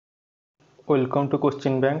Welcome to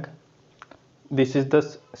question bank. This is the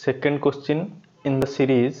second question in the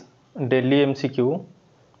series daily MCQ,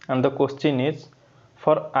 and the question is,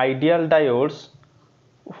 for ideal diodes,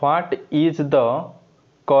 what is the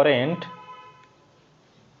current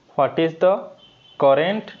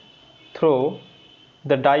through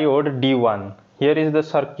the diode D1? Here is the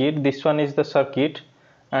circuit, this one is the circuit,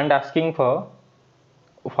 and asking for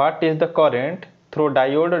what is the current through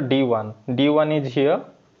diode D1. D1 is here,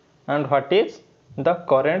 and what is the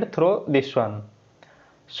current through this one.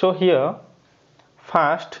 So here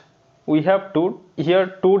first we have to,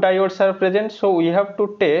 here two diodes are present, so we have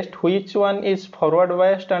to test which one is forward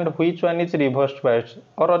biased and which one is reverse biased,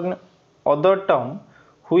 or on other term,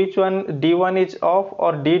 which one D1 is off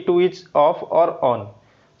or D2 is off or on.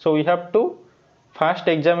 So we have to first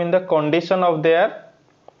examine the condition of their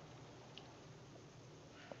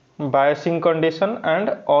biasing condition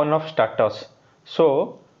and on off status.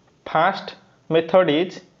 So first method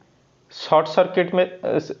is short circuit,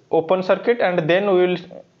 open circuit, and then we will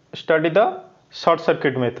study the short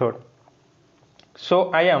circuit method.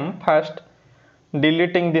 So I am first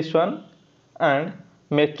deleting this one and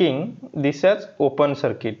making this as open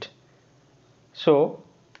circuit. So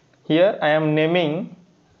here I am naming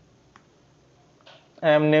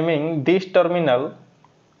this terminal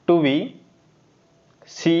to be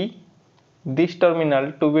C, this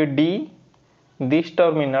terminal to be D, this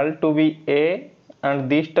terminal to be A, and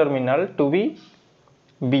this terminal to be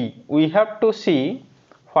B. We have to see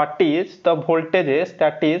what is the voltages,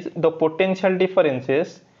 that is the potential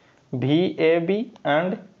differences VAB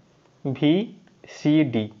and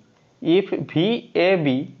VCD. If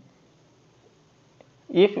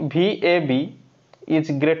VAB is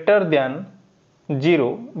greater than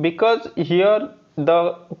 0, because here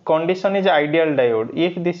the condition is ideal diode.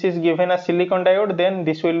 If this is given as silicon diode, then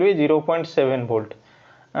this will be 0.7 volt,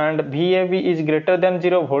 and VAB is greater than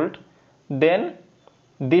 0 volt, then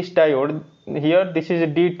this diode here, this is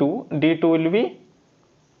D2 will be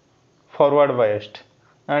forward biased,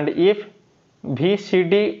 and if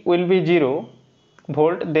VCD will be 0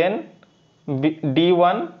 volt, then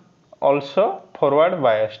D1 also forward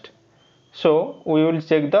biased. So we will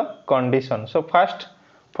check the condition. So first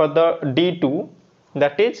for the D2,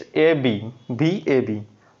 that is VAB.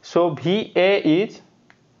 So VA is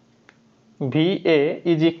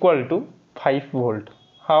equal to 5 volt.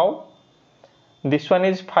 How? This one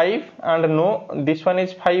is 5 and this one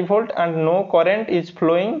is 5 volt, and no current is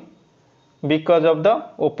flowing because of the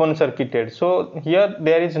open circuited. So here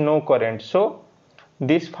there is no current. So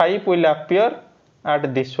this 5 will appear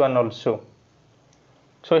at this one also.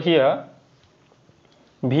 So here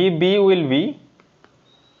VB will be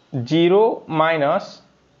 0 minus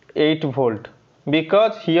 8 volt,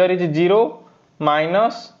 because here is 0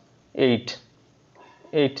 minus 8,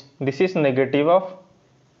 this is negative of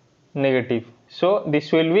negative, so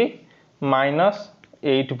this will be minus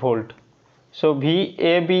 8 volt. So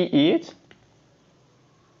VAB is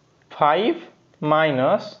 5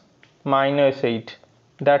 minus 8,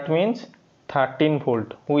 that means 13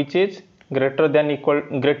 volt, which is greater than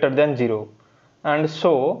 0, and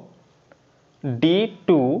so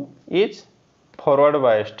D2 is forward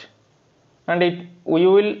biased, and we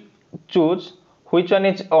will choose which one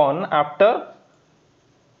is on after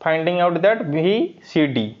finding out that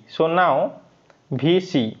VCD. So now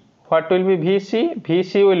VC, what will be VC?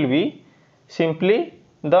 VC will be simply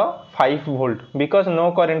the 5 volt, because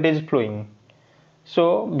no current is flowing.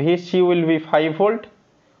 So VC will be 5 volt.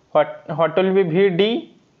 What will be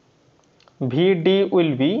VD? VD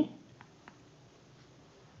will be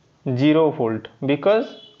 0 volt, because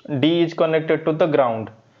D is connected to the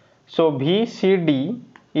ground. So VCD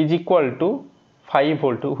is equal to 5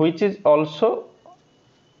 volt, which is also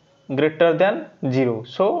greater than 0.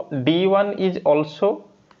 So D1 is also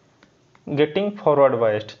getting forward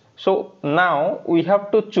biased. So now we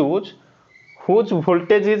have to choose whose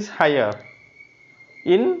voltage is higher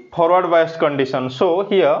in forward biased condition. So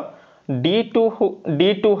here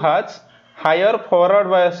D2 has higher forward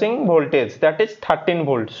biasing voltage, that is 13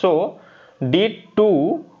 volt. So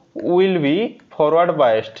D2 will be forward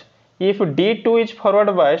biased. If D2 is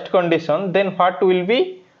forward biased condition, then what will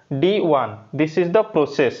be D1? This is the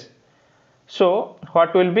process. So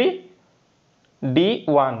what will be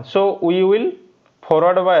D1? So we will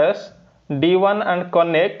forward bias D1 and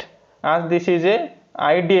connect, as this is a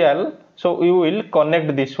ideal, so we will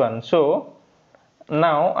connect this one. So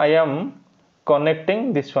now I am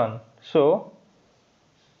connecting this one. So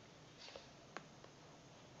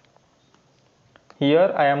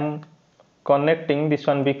here I am connecting this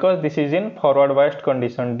one, because this is in forward biased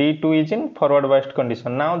condition, D2 is in forward biased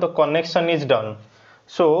condition. Now the connection is done.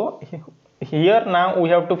 So here now we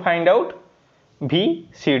have to find out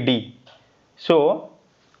VCD. So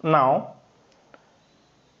now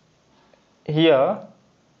here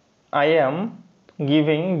I am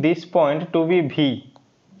giving this point to be V.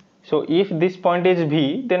 So if this point is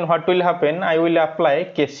V, then what will happen? I will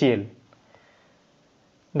apply KCL.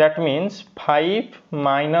 That means 5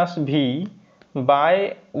 minus V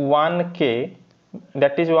by 1K,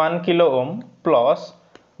 that is 1 kilo ohm, plus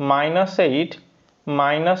minus 8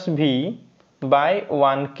 minus V by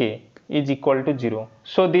 1K is equal to 0.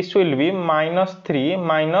 So this will be minus 3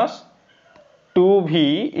 minus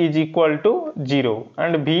 2V is equal to 0,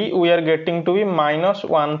 and V we are getting to be minus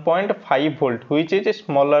 1.5 volt, which is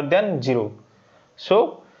smaller than 0.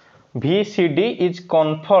 So VCD is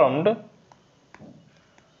confirmed.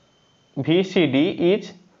 VCD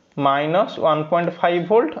is minus 1.5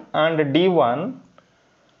 volt, and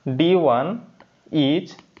D1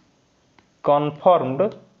 is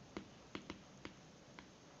confirmed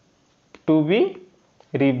to be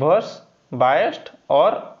reverse biased,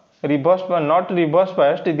 or reverse, not reverse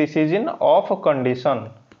biased, this is in off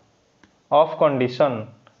condition,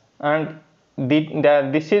 and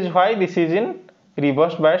this is why this is in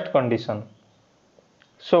reverse biased condition.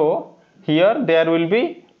 So here there will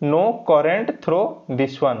be no current through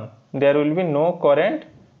this one, there will be no current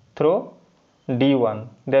through D1,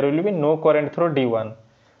 there will be no current through D1.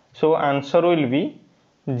 So answer will be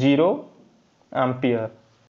 0 ampere.